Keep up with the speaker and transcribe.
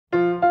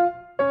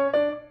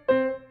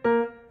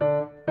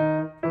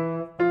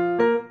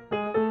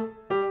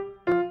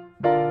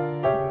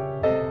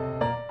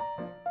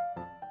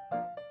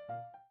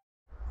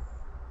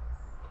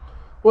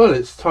Well,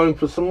 it's time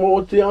for some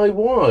more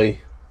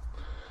DIY.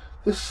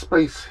 This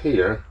space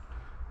here,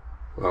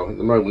 well, at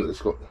the moment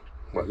it's got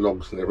like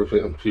logs and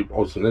everything and a few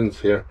odds and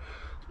ends here.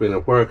 It's been a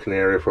working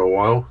area for a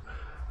while.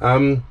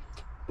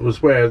 It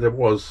was where there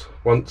was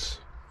once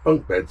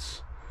bunk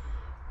beds.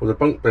 Well, the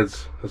bunk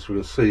beds, as you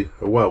can see,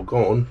 are well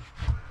gone.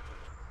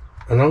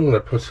 And I'm going to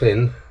put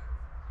in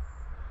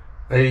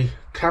a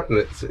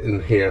cabinet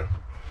in here.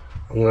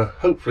 I'm going to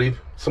hopefully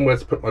somewhere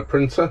to put my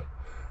printer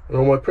and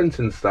all my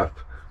printing stuff.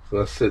 It's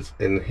going to sit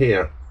in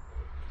here.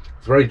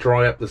 It's very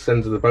dry up the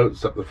centre of the boat,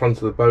 it's up the front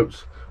of the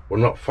boat. We're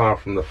not far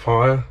from the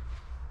fire.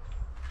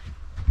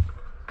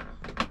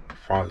 The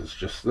fire's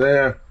just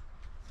there.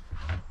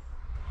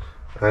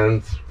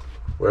 And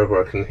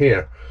wherever I can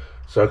hear.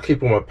 So I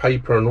keep all my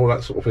paper and all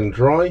that sort of thing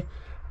dry.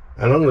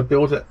 And I'm going to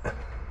build it out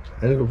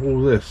of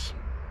all this.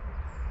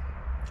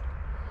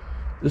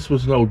 This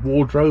was an old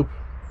wardrobe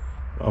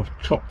I've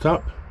chopped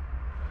up.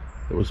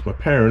 It was my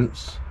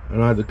parents'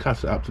 and I had to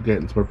cut it up to get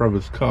into my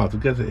brother's car to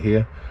get it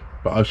here.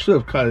 But I should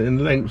have cut it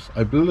in lengths,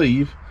 I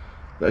believe,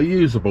 that are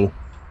usable.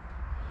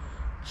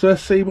 So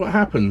let's see what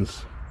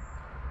happens.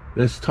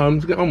 There's time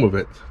to get on with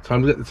it.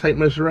 Time to get the tape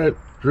measure out,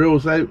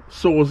 drills out,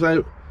 saws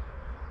out,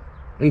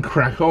 and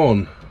crack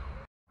on.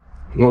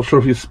 I'm not sure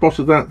if you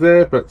spotted that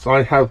there, but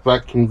I have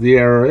vacuumed the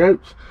area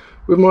out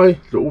with my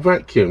little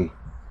vacuum.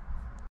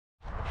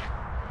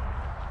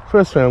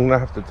 First thing I'm going to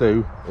have to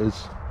do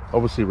is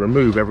obviously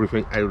remove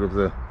everything out of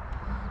the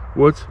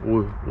wood,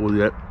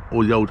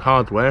 all the old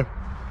hardware.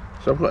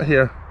 So I've got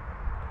here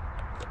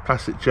a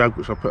plastic jug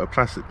which I'll put a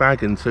plastic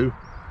bag into.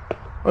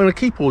 I'm going to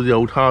keep all the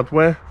old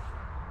hardware.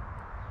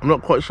 I'm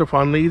not quite sure if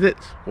I'll need it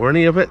or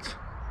any of it,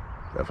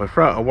 but if I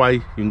throw it away,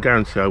 you can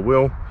guarantee I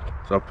will.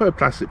 So I'll put a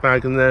plastic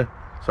bag in there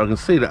so I can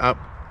seal it up.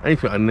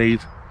 Anything I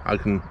need, I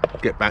can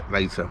get back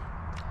later.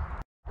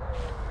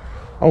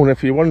 Oh, and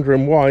if you're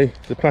wondering why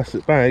the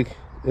plastic bag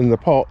in the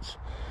pot,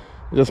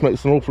 it just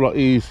makes it an awful lot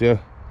easier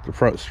to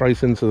throw it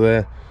straight into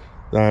there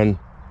than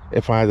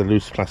if I had a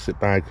loose plastic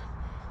bag.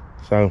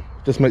 So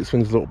it just makes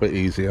things a little bit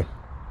easier.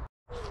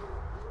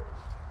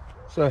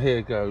 So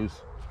here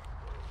goes.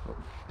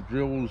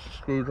 Drills,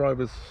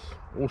 screwdrivers,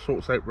 all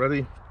sorts out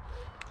ready.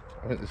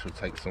 I think this will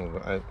take some of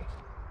it out.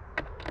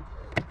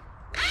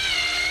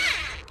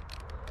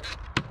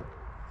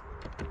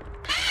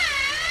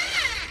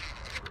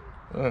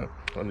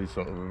 I need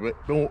something with a bit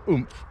more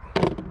oomph.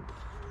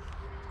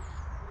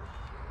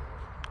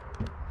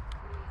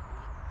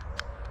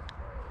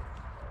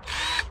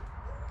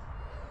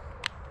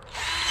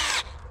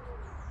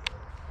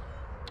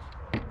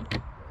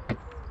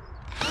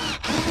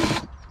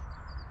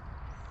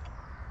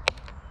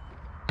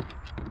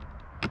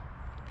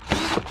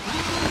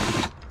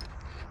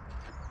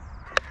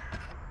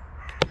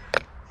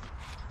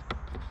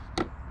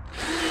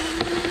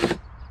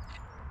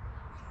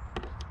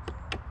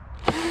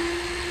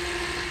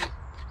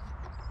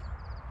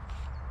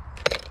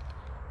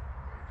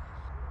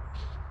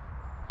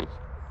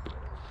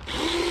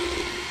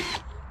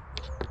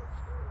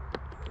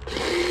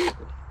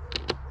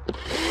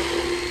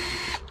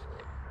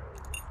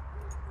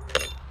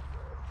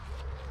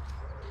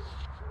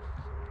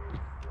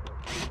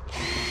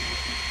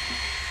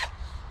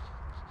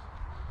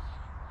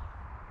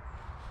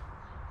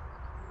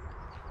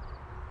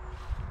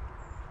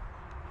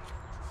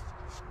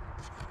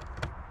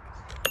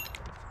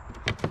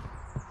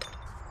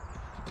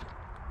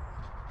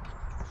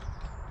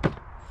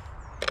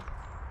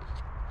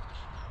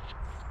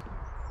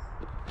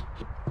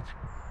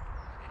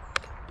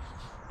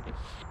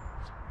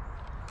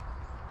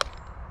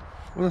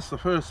 Well, that's the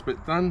first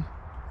bit done.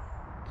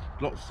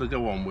 Lots to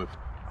go on with.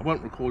 I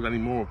won't record any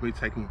more of me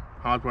taking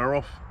hardware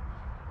off.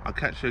 I'll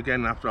catch you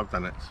again after I've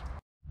done it.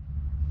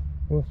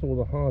 Well, that's all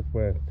the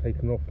hardware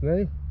taken off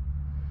now.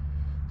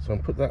 So I'll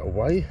put that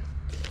away.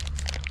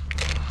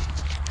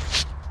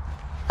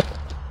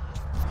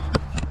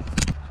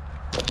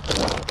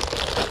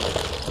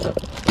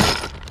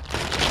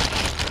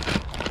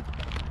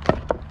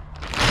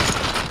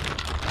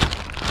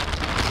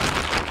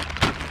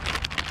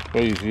 How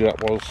easy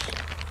that was,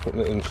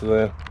 putting it into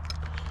there.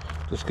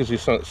 Just gives you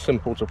something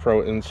simple to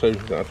throw it into. You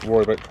don't have to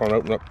worry about trying to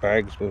open up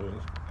bags with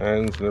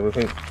hands and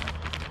everything.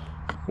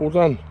 All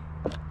done.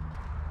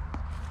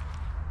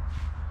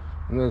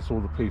 And there's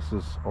all the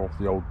pieces of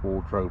the old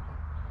wardrobe.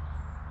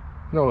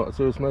 Now what I've got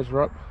to do is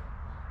measure up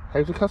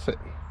how to cut it.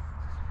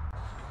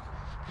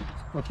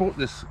 I bought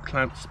this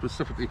clamp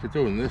specifically for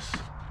doing this.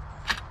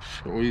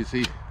 So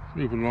easy,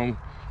 move along, so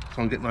I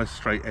can get nice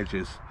straight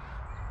edges.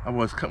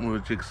 Otherwise cutting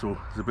with a jigsaw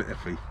is a bit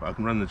iffy, but I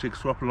can run the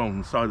jigsaw up along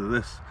the side of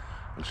this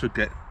and should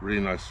get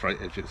really nice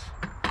straight edges.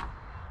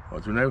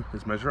 What I do now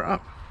is measure it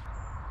up.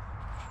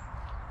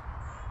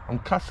 I'm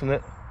cutting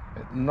it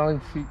at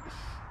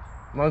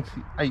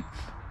 98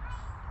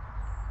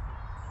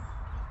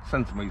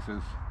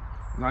 centimetres,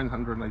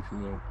 980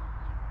 mil.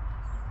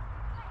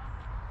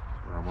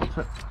 Where I want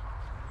it.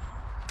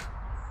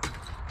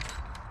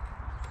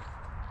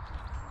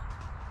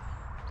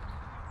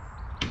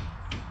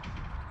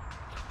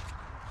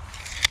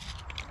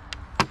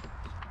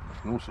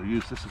 can also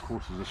use this, of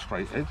course, as a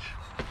straight edge.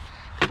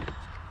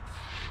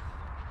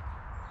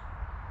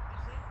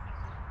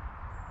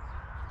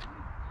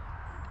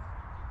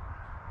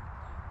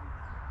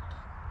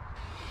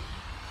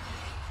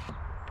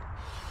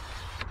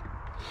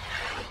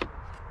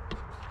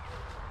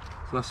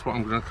 So that's what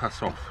I'm going to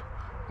cut off.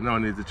 Now I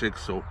need the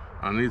jigsaw.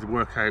 I need to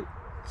work out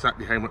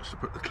exactly how much to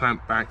put the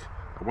clamp back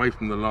away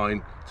from the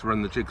line to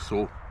run the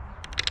jigsaw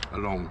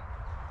along.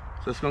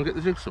 So let's go and get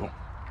the jigsaw.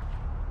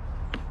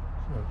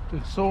 So,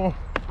 jigsaw.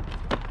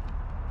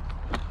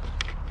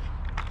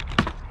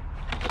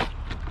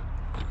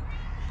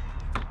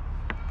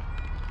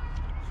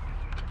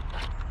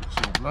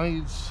 Jigsaw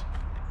blades.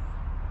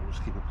 I'll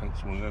just keep a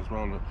pencil in there as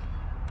well, look.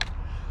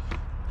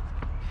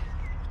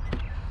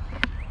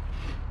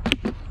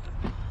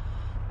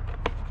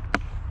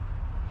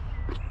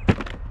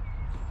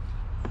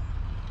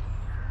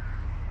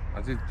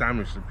 I did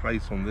damage the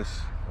plate on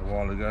this a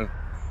while ago.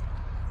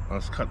 I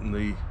was cutting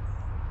the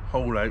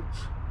hole out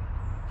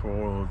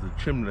for the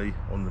chimney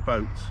on the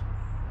boat,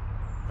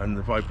 and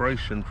the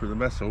vibration through the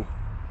metal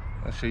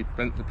actually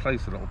bent the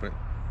plate a little bit.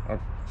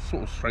 I've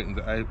sort of straightened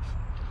it out.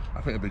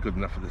 I think it'll be good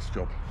enough for this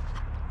job.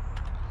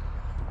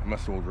 I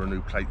must order a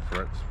new plate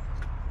for it.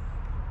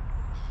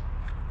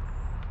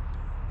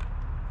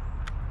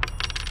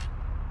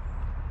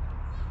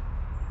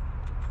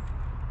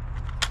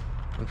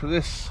 And for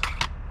this,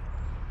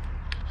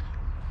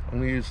 I'm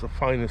going to use the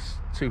finest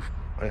tooth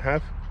I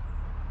have,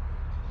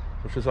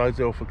 which is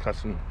ideal for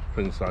cutting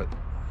things like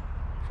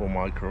 4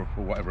 micro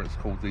or whatever it's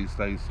called these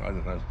days, I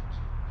don't know.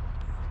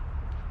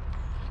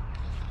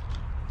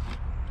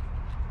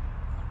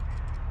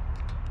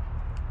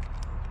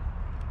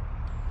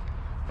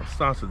 I've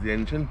started the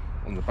engine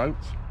on the boat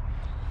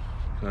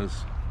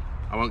because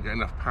I won't get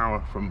enough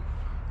power from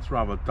this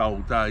rather dull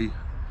day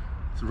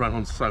to run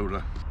on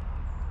solar.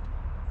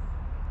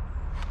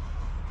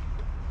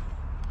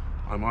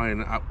 I'm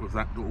eyeing it up with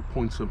that little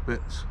pointer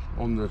bit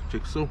on the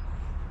jigsaw.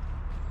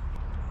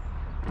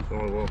 So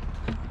I will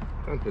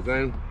clamp it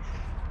down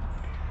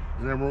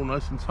and then we're all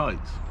nice and tight.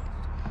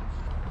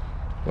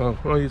 Well,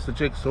 when I use the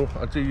jigsaw,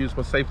 I do use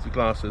my safety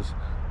glasses.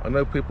 I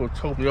know people have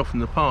told me off in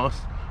the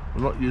past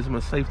I'm not using my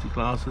safety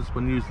glasses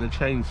when using a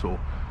chainsaw.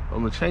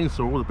 On the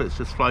chainsaw, all the bits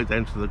just fly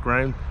down to the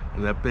ground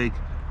and they're big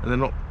and they're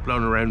not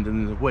blown around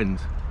in the wind.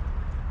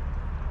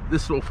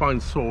 This little fine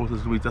saw is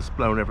going to be just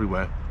blown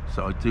everywhere,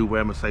 so I do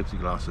wear my safety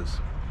glasses.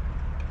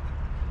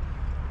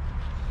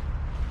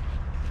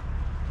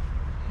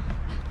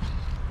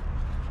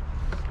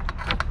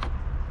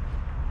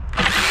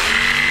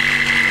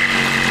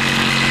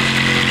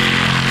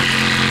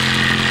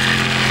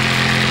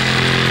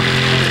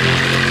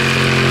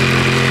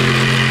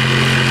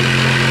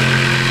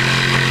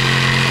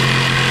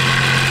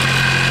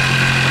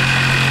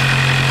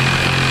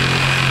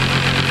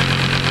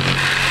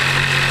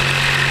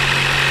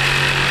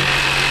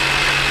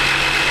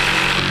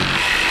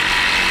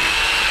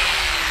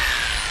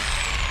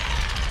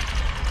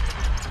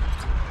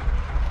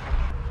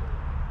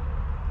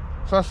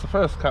 So that's the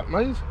first cut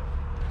made.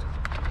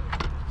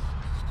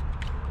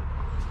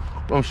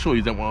 Well, I'm sure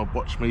you don't want to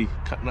watch me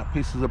cutting up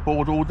pieces of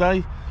board all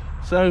day,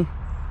 so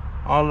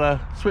I'll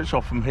switch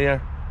off from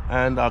here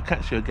and I'll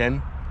catch you again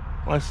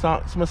when I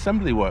start some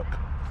assembly work.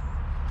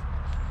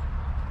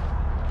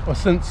 Well,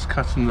 since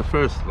cutting the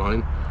first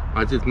line,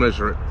 I did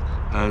measure it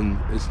and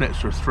it's an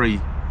extra 3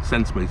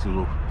 centimetres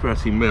or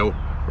 30 mil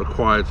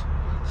required,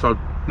 so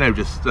I've now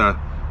just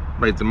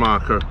made the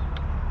marker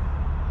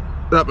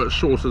that much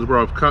shorter than where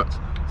I've cut.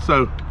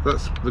 So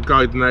that's the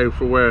guide now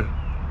for where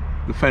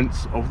the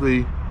fence of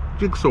the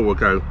jigsaw will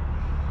go.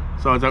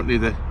 So I don't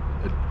need to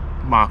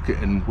mark it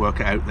and work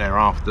it out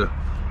thereafter.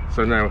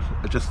 So now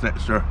just an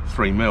extra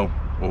 3 mil,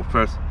 or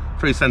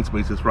 3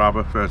 centimetres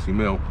rather, 30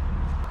 mil.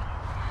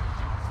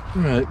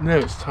 Right, now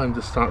it's time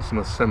to start some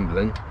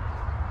assembling.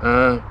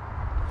 I'm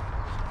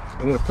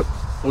going to put,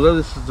 although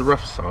this is the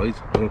rough side,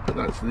 I'm going to put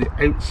that to the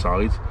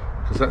outside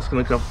because that's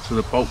going to go up to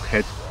the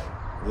bulkhead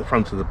at the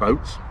front of the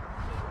boat.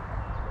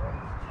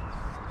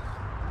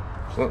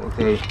 So that will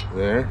go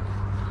there,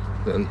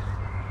 then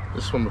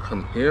this one will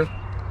come here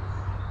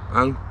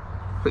and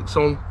fix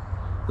on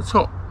the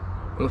top.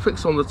 I'm going to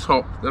fix on the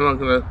top, then I'm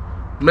going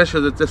to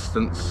measure the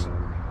distance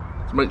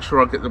to make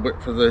sure I get the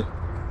width of the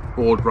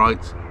board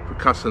right for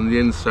cutting the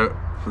insert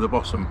for the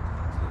bottom.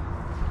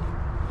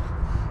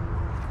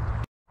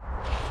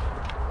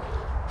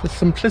 For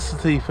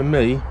simplicity for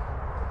me,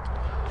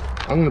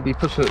 I'm going to be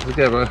putting it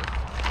together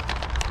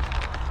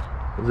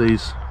with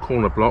these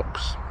corner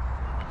blocks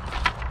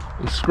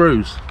and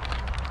screws.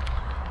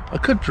 I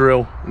could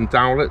drill and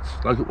dowel it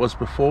like it was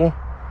before,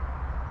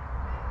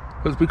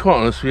 but to be quite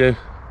honest with you,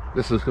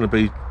 this is going to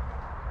be,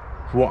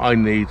 for what I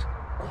need,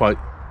 quite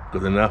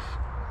good enough,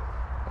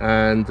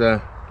 and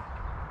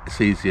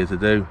it's easier to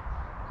do.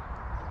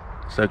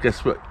 So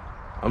guess what,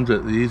 I'm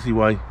doing it the easy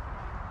way.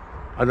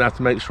 I don't have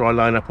to make sure I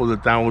line up all the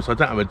dowels. I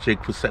don't have a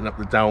jig for setting up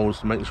the dowels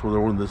to make sure they're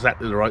all in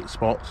exactly the right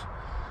spot.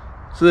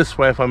 So this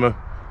way, if I'm a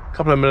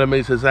couple of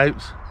millimetres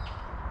out,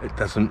 it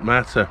doesn't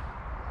matter.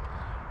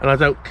 And I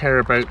don't care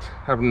about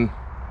having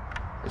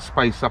a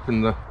space up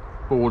in the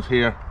board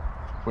here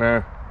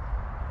where,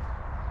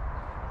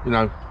 you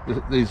know,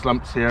 these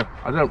lumps here,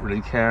 I don't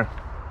really care.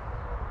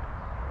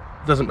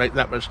 It doesn't make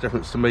that much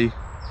difference to me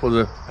for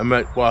the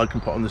amount what I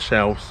can put on the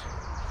shelves.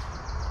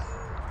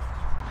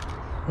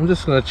 I'm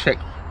just going to check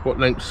what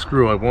length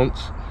screw I want.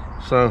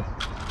 So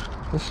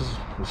this is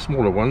the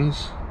smaller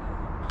ones.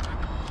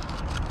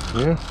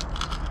 Yeah.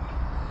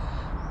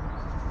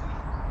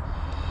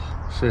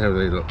 See how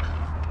they look.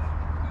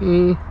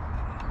 A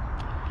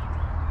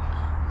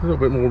little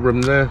bit more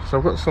room there. So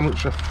I've got something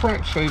which are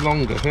fractionally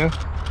longer here.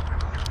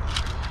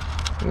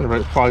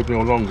 About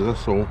 5mm longer,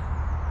 that's all.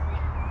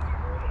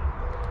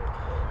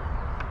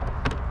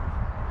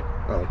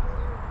 Oh,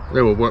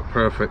 they will work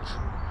perfect.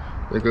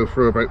 They go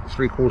through about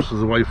 3/4 of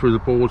the way through the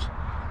board.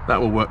 That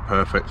will work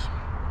perfect.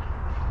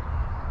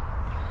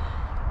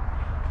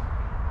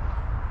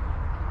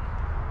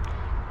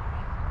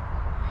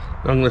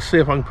 Now I'm going to see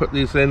if I can put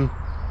these in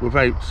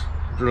without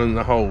drilling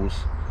the holes.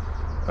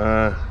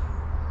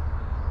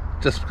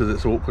 Just because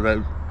it's awkward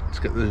out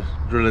to get the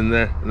drill in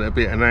there and it'll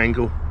be at an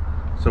angle.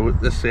 So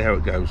let's see how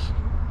it goes.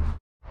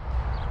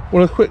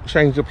 Well, a quick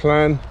change of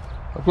plan.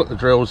 I've got the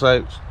drills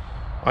out.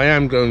 I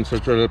am going to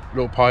drill a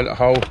little pilot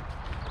hole.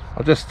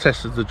 I just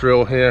tested the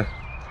drill here.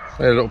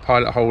 Made a little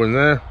pilot hole in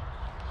there.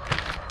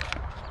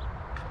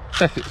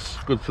 Check it's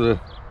good for the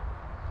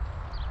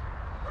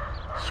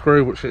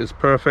screw, which is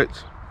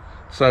perfect.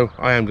 So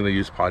I am going to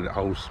use pilot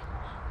holes.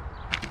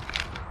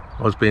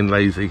 I was being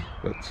lazy,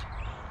 but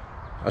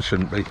I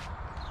shouldn't be.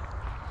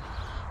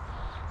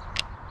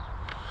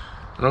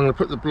 And I'm going to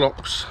put the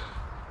blocks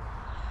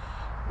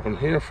on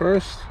here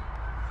first.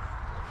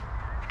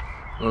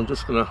 And I'm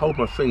just going to hold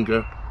my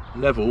finger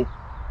level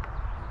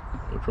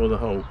and draw the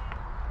hole.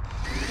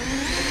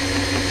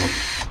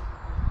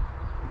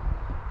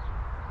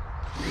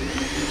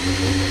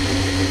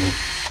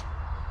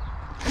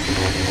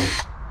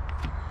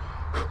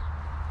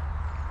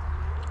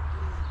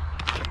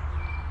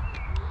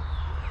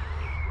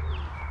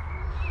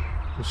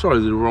 I'm sorry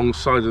the wrong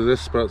side of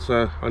this, but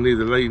I need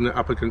to lean it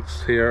up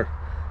against here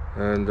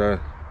and I'll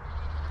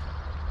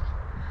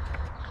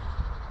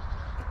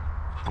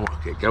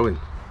get going.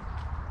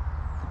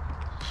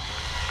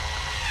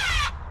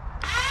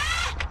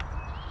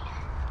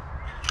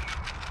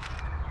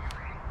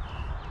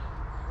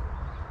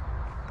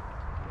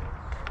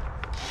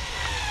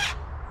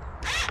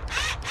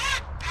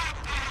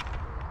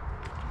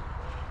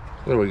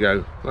 There we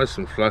go, nice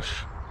and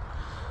flush.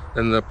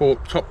 Then the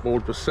top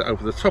board was set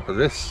over the top of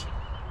this,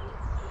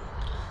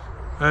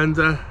 and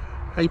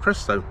hey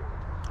presto,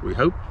 we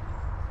hope.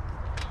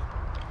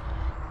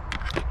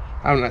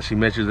 I haven't actually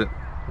measured it,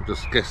 I've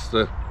just guessed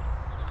a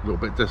little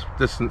bit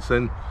distance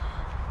in.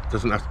 It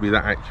doesn't have to be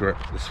that accurate,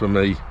 it's for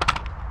me.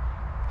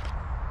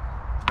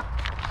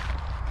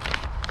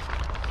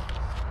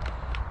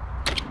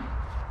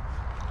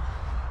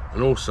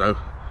 And also,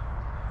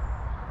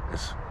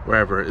 it's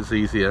wherever it is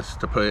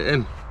easiest to put it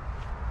in.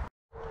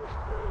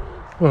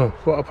 Well,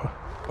 what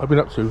I've been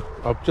up to,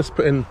 I've just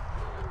put in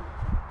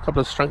a couple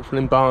of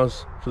strengthening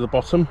bars for the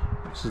bottom.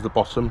 This is the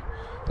bottom,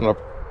 and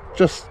I've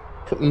just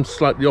put them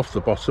slightly off the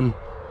bottom,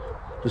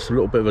 just a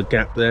little bit of a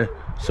gap there,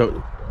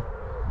 so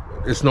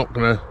it's not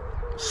going to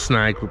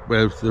snag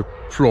where the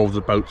floor of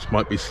the boat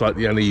might be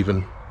slightly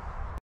uneven.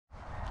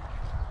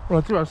 Well,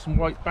 I do have some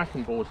white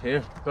backing board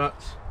here, but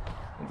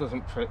it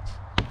doesn't fit,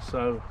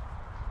 so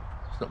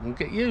it's not going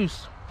to get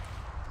used.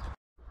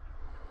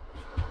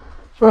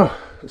 Well,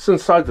 it's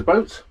inside the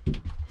boat.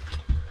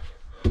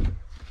 The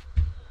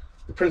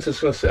printer's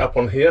going to sit up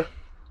on here.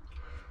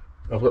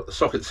 I've got the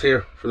sockets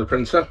here for the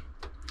printer,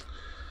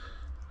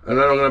 and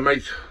then I'm going to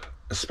make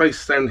a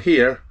space down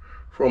here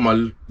for all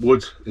my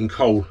wood and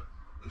coal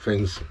and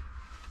things.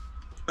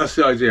 That's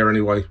the idea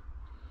anyway.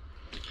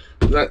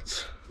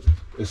 That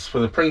is for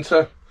the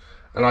printer,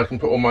 and I can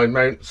put all my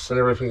mounts and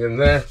everything in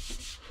there.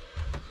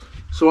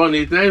 So all I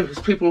need now is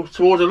people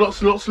to order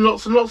lots and lots and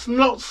lots and lots and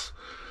lots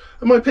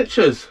of my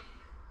pictures,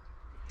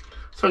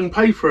 so I can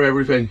pay for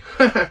everything.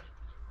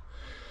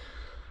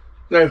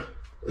 Now,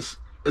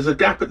 there's a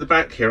gap at the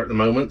back here at the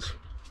moment.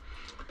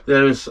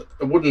 There's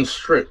a wooden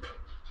strip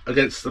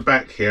against the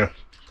back here,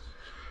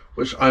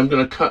 which I'm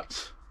going to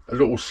cut a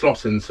little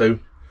slot into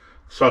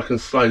so I can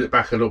slide it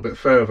back a little bit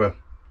further.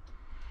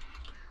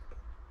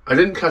 I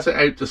didn't cut it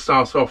out to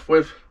start off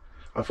with.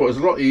 I thought it was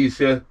a lot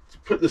easier to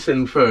put this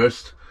in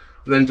first,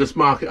 and then just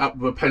mark it up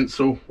with a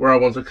pencil where I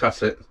want to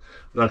cut it,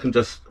 and I can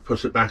just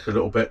push it back a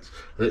little bit,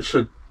 and it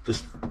should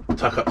just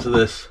tuck up to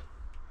this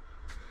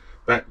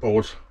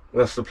backboard.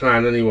 That's the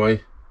plan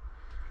anyway.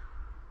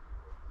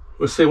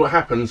 We'll see what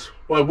happens.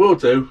 What I will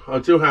do, I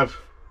do have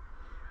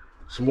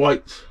some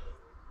white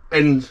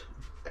end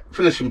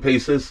finishing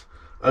pieces.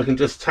 I can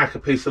just tack a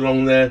piece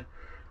along there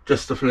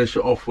just to finish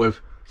it off with,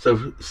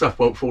 so stuff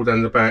won't fall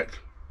down the back.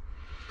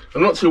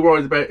 I'm not too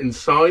worried about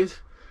inside,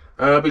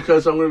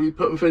 because I'm going to be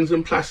putting things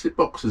in plastic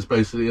boxes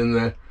basically in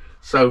there,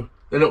 so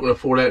they're not going to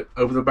fall out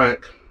over the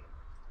back.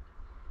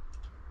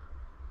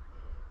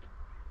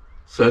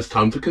 So it's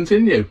time to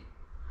continue.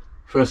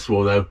 First of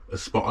all though, a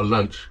spot of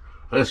lunch.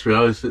 I just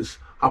realised it's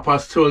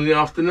 2:30 in the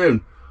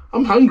afternoon.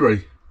 I'm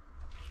hungry.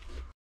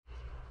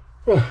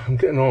 Well, I'm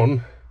getting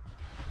on.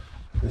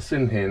 It's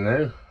in here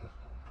now.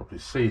 Probably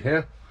see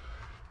here.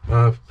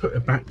 I've put a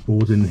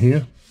backboard in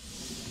here.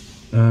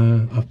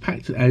 I've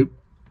packed it out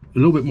a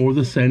little bit more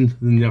this end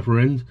than the other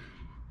end.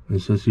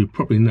 And so, as you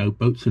probably know,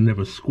 boats are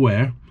never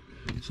square.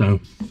 So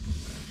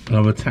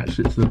I've attached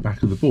it to the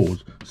back of the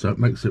board, so it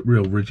makes it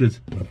real rigid.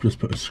 I've just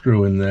put a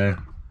screw in there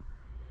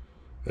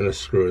and a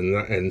screw in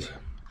that end.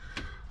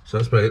 So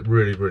that's made it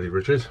really, really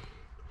rigid.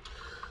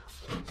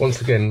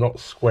 Once again, not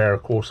square,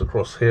 of course,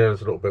 across here.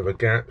 There's a little bit of a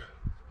gap.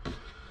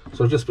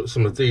 So I've just put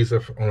some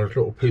adhesive on a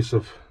little piece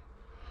of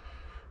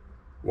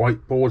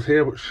white board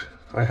here, which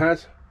I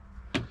had.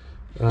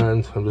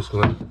 And I'm just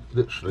going to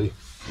literally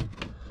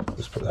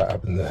just put that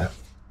up in there.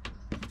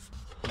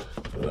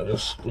 And I'll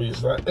just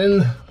squeeze that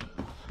in.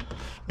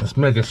 It's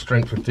mega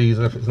strength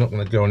adhesive, it's not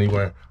going to go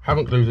anywhere.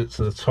 Haven't glued it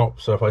to the top,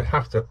 so if I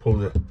have to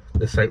pull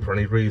this out for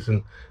any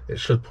reason, it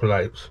should pull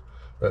out.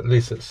 But at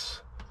least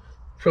it's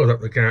filled up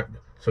the gap,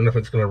 so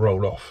nothing's going to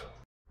roll off.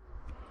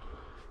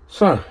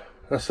 So,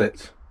 that's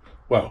it.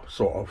 Well,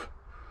 sort of.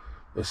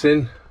 It's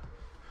in.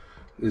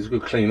 There's a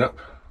good clean up.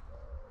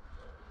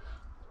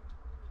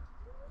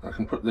 I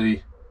can put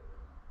the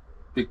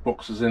big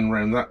boxes in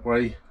around that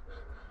way.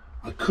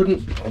 I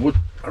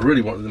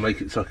really wanted to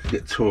make it so I could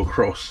get two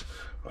across.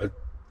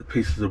 The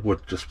pieces of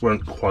wood just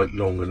weren't quite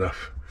long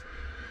enough,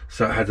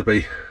 so it had to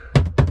be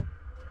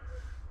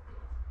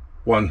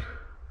one.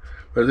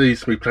 But there needs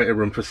to be plenty of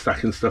room for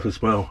stacking stuff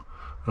as well.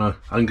 I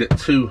can get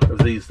two of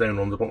these down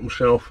on the bottom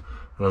shelf,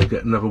 and I'll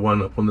get another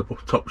one up on the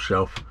top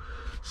shelf,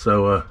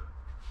 so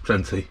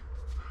plenty.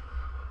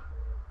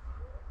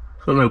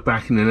 Got no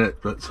backing in it,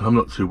 but I'm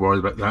not too worried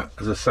about that.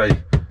 As I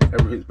say,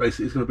 everything's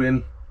basically going to be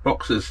in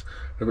boxes.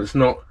 If it's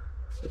not,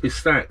 it'll be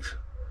stacked.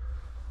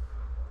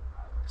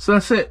 So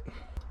that's it.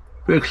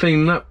 Bit of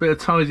cleaning up, bit of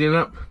tidying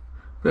up,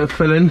 bit of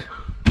filling.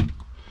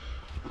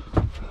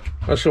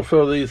 I shall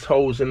fill these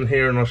holes in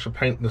here and I shall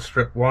paint the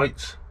strip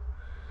white.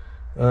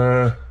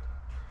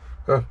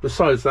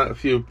 Besides that, a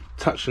few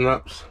touching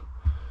ups.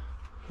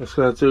 It's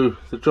going to do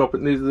the job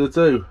it needed to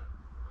do.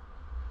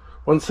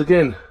 Once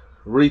again,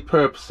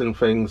 repurposing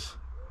things.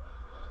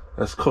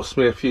 That's cost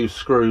me a few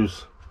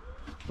screws,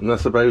 and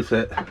that's about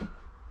it.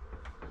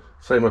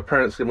 So my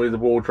parents gave me the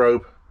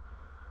wardrobe,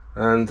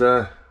 and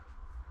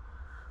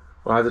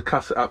I had to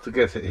cut it up to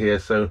get it here,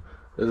 so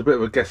there's a bit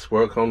of a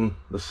guesswork on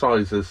the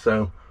sizes.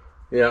 So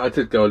yeah, I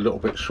did go a little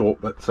bit short,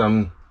 but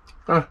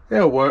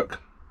it'll work.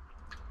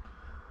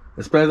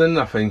 It's better than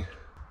nothing.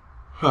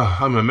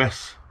 I'm a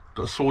mess.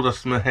 Got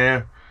sawdust in my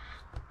hair,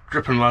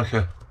 dripping like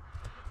a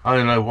I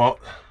don't know what.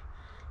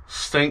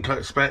 Stink, I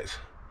expect.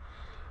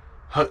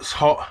 It's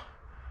hot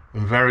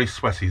and very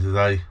sweaty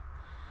today,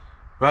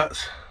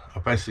 but I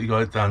basically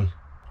got it done.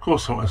 Of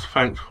course, I want to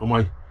thank all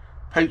my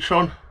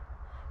Patreon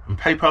and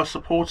PayPal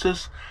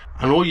supporters,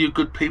 and all you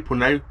good people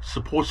now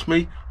support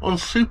me on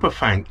Super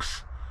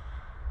Thanks.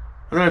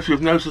 I don't know if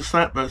you've noticed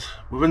that, but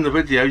within the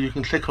video you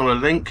can click on a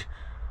link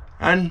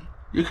and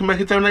you can make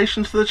a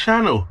donation to the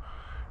channel.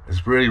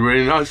 It's really,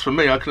 really nice for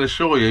me, I can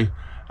assure you,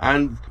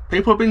 and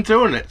people have been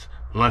doing it,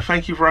 and I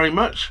thank you very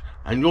much,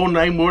 and your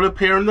name will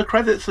appear in the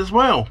credits as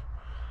well.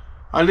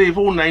 I leave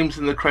all names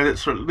in the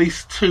credits for at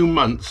least 2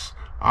 months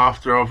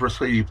after I've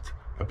received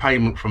a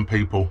payment from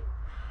people,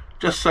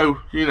 just so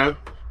you know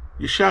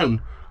you're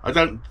shown. I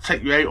don't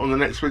take you out on the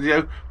next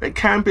video. It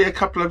can be a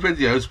couple of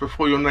videos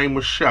before your name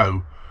will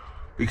show,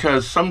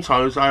 because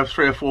sometimes I have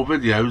 3 or 4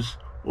 videos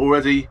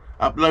already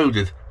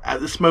uploaded.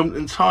 At this moment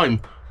in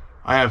time,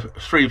 I have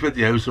 3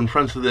 videos in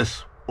front of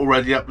this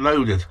already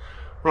uploaded.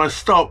 When I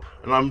stop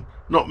and I'm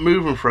not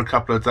moving for a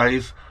couple of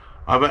days,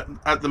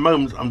 at the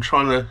moment I'm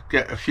trying to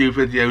get a few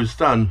videos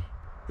done,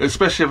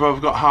 especially if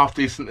I've got half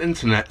decent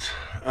internet,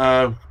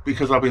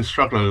 because I've been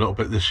struggling a little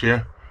bit this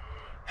year.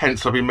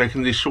 Hence I've been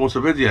making these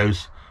shorter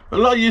videos. But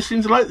a lot of you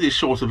seem to like these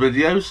shorter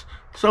videos,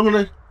 so I'm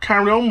going to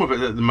carry on with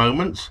it at the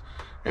moment.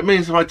 It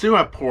means if I do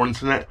have poor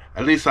internet,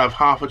 at least I have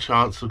half a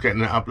chance of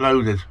getting it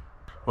uploaded.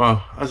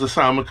 Well, as I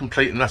say, I'm a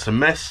complete and utter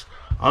mess.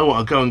 I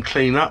want to go and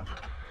clean up,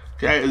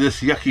 get out of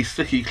this yucky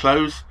sticky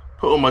clothes,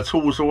 put all my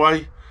tools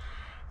away,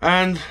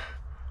 and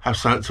have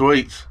something to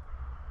eat.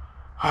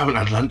 I haven't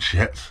had lunch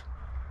yet,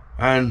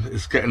 and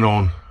it's getting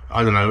on.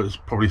 I don't know, it's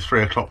probably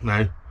 3 o'clock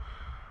now.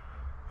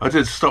 I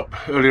did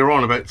stop earlier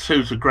on about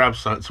 2 to grab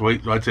something to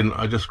eat, but I didn't.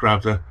 I just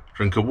grabbed a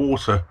drink of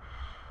water.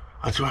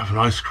 I do have an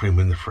ice cream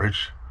in the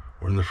fridge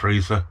or in the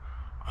freezer.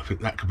 I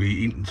think that could be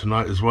eaten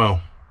tonight as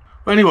well.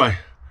 But anyway,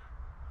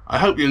 I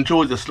hope you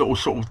enjoyed this little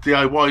sort of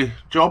DIY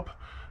job.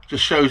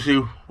 Just shows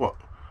you what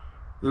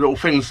the little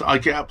things I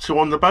get up to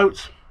on the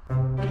boat.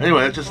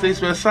 Anyway, that just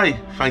leaves me to say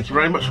thank you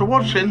very much for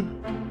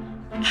watching.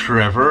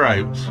 Trevor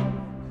out.